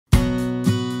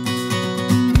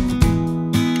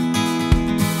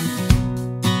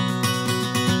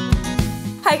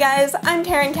Hi guys, I'm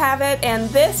Taryn Cavett and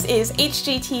this is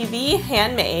HGTV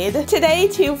Handmade. Today,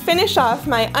 to finish off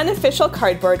my unofficial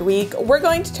cardboard week, we're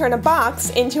going to turn a box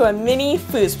into a mini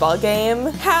foosball game.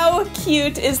 How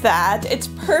cute is that? It's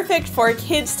perfect for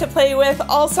kids to play with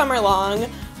all summer long,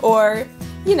 or,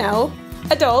 you know,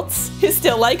 adults who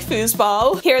still like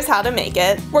foosball. Here's how to make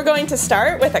it. We're going to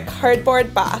start with a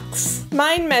cardboard box.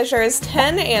 Mine measures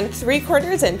 10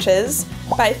 3/4 inches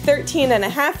by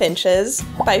 13.5 inches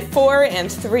by 4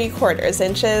 3/4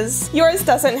 inches. Yours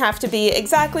doesn't have to be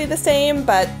exactly the same,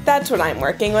 but that's what I'm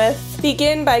working with.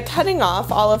 Begin by cutting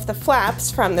off all of the flaps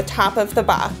from the top of the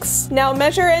box. Now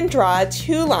measure and draw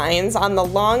 2 lines on the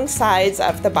long sides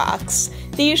of the box.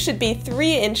 These should be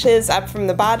 3 inches up from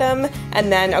the bottom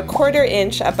and then 1/4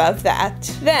 inch above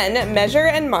that. Then measure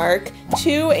and mark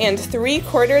 2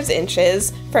 3/4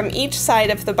 inches from each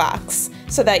side of the box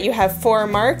so that you have 4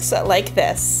 marks like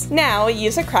this. Now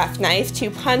use a craft knife to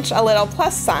punch a little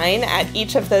plus sign at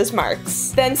each of those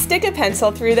marks. Then stick a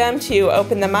pencil through them to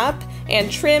open them up and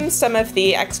trim some of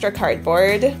the extra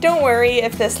cardboard. Don't worry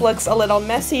if this looks a little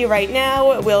messy right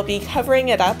now, we'll be covering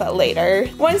it up later.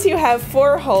 Once you have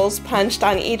 4 holes punched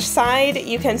on each side,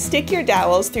 you can stick your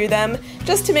dowels through them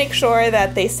just to make sure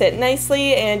that they sit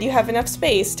nicely and you have enough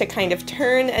space to kind of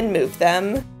turn and move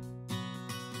them.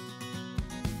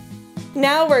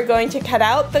 Now we're going to cut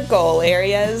out the goal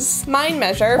areas. Mine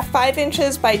measure 5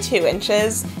 inches by 2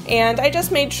 inches, and I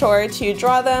just made sure to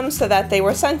draw them so that they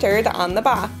were centered on the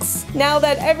box. Now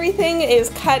that everything is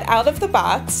cut out of the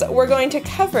box, we're going to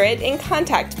cover it in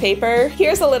contact paper.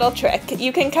 Here's a little trick.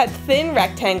 You can cut thin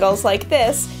rectangles like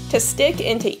this to stick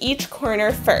into each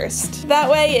corner first. That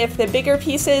way, if the bigger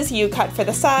pieces you cut for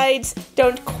the sides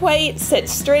don't quite sit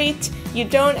straight, you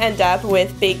don't end up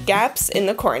with big gaps in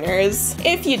the corners.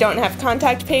 If you don't have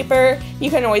contact paper, you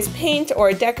can always paint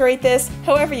or decorate this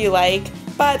however you like,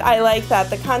 but I like that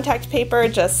the contact paper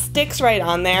just sticks right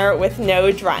on there with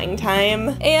no drying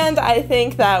time. And I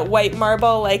think that white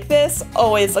marble like this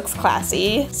always looks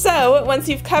classy. So once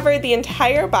you've covered the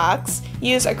entire box,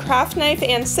 use a craft knife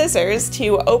and scissors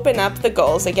to open up the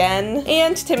goals again.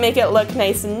 And to make it look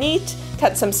nice and neat,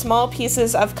 cut some small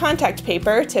pieces of contact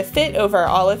paper to fit over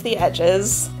all of the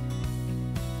edges.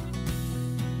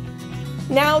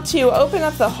 Now to open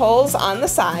up the holes on the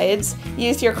sides,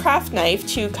 use your craft knife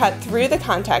to cut through the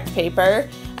contact paper,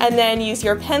 and then use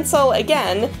your pencil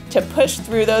again to push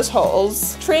through those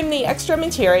holes. Trim the extra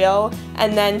material,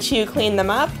 and then to clean them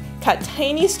up, cut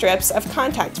tiny strips of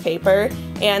contact paper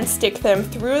and stick them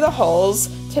through the holes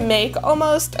to make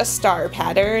almost a star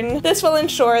pattern. This will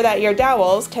ensure that your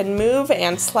dowels can move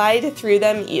and slide through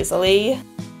them easily.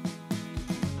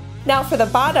 Now for the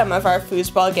bottom of our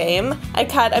foosball game, I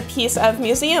cut a piece of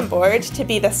museum board to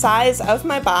be the size of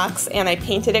my box and I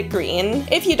painted it green.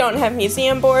 If you don't have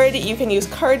museum board, you can use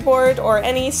cardboard or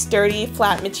any sturdy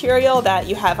flat material that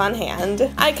you have on hand.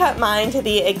 I cut mine to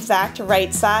the exact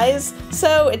right size,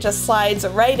 so it just slides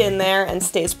right in there and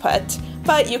stays put.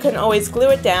 But you can always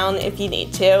glue it down if you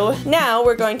need to. Now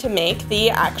we're going to make the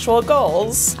actual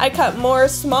goals. I cut more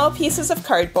small pieces of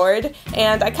cardboard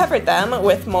and I covered them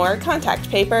with more contact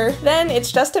paper. Then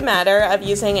it's just a matter of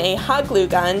using a hot glue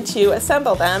gun to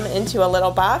assemble them into a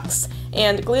little box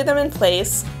and glue them in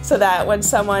place so that when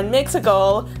someone makes a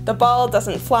goal, the ball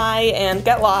doesn't fly and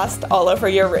get lost all over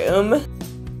your room.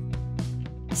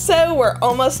 So we're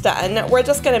almost done. We're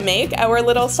just gonna make our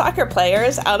little soccer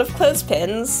players out of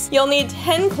clothespins. You'll need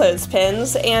 10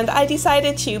 clothespins, and I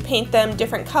decided to paint them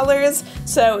different colors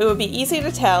so it would be easy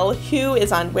to tell who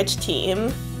is on which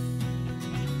team.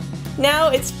 Now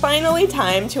it's finally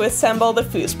time to assemble the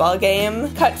foosball game.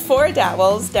 Cut 4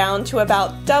 dowels down to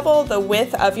about double the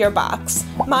width of your box.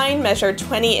 Mine measured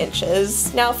 20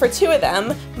 inches. Now for 2 of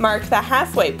them, mark the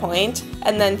halfway point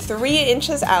and then 3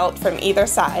 inches out from either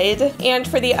side. And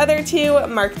for the other 2,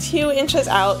 mark 2 inches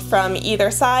out from either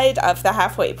side of the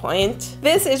halfway point.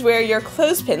 This is where your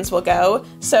clothespins will go,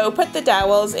 so put the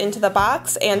dowels into the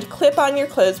box and clip on your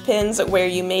clothespins where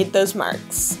you made those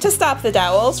marks. To stop the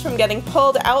dowels from getting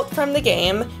pulled out from the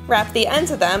game, wrap the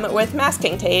ends of them with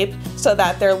masking tape so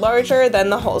that they're larger than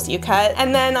the holes you cut.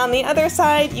 And then on the other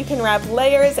side, you can wrap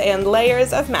layers and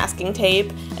layers of masking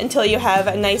tape until you have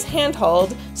a nice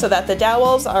handhold so that the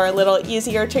dowels are a little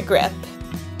easier to grip.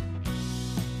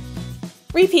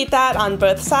 Repeat that on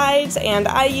both sides, and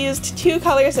I used 2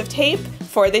 colors of tape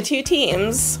for the 2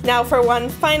 teams. Now for one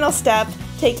final step,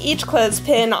 take each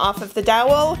clothespin off of the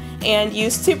dowel and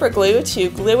use super glue to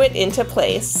glue it into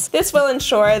place. This will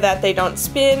ensure that they don't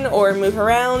spin or move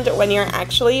around when you're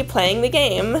actually playing the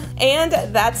game. And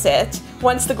that's it.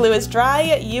 Once the glue is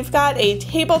dry, you've got a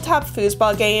tabletop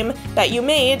foosball game that you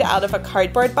made out of a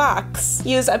cardboard box.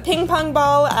 Use a ping pong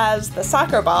ball as the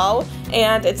soccer ball,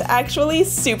 and it's actually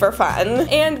super fun.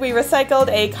 And we recycled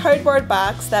a cardboard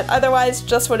box that otherwise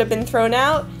just would have been thrown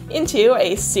out into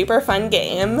a super fun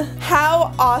game.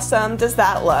 How awesome does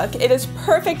that look? It is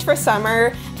perfect for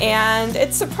summer, and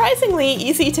it's surprisingly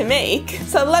easy to make.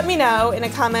 So let me know in a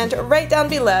comment right down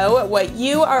below what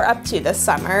you are up to this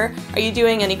summer. Are you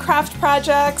doing any craft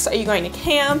projects? Are you going to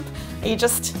camp? Are you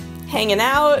just hanging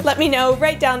out? Let me know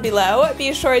right down below.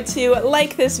 Be sure to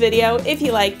like this video if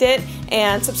you liked it,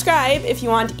 and subscribe if you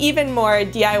want even more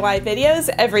DIY videos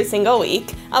every single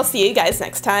week. I'll see you guys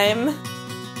next time.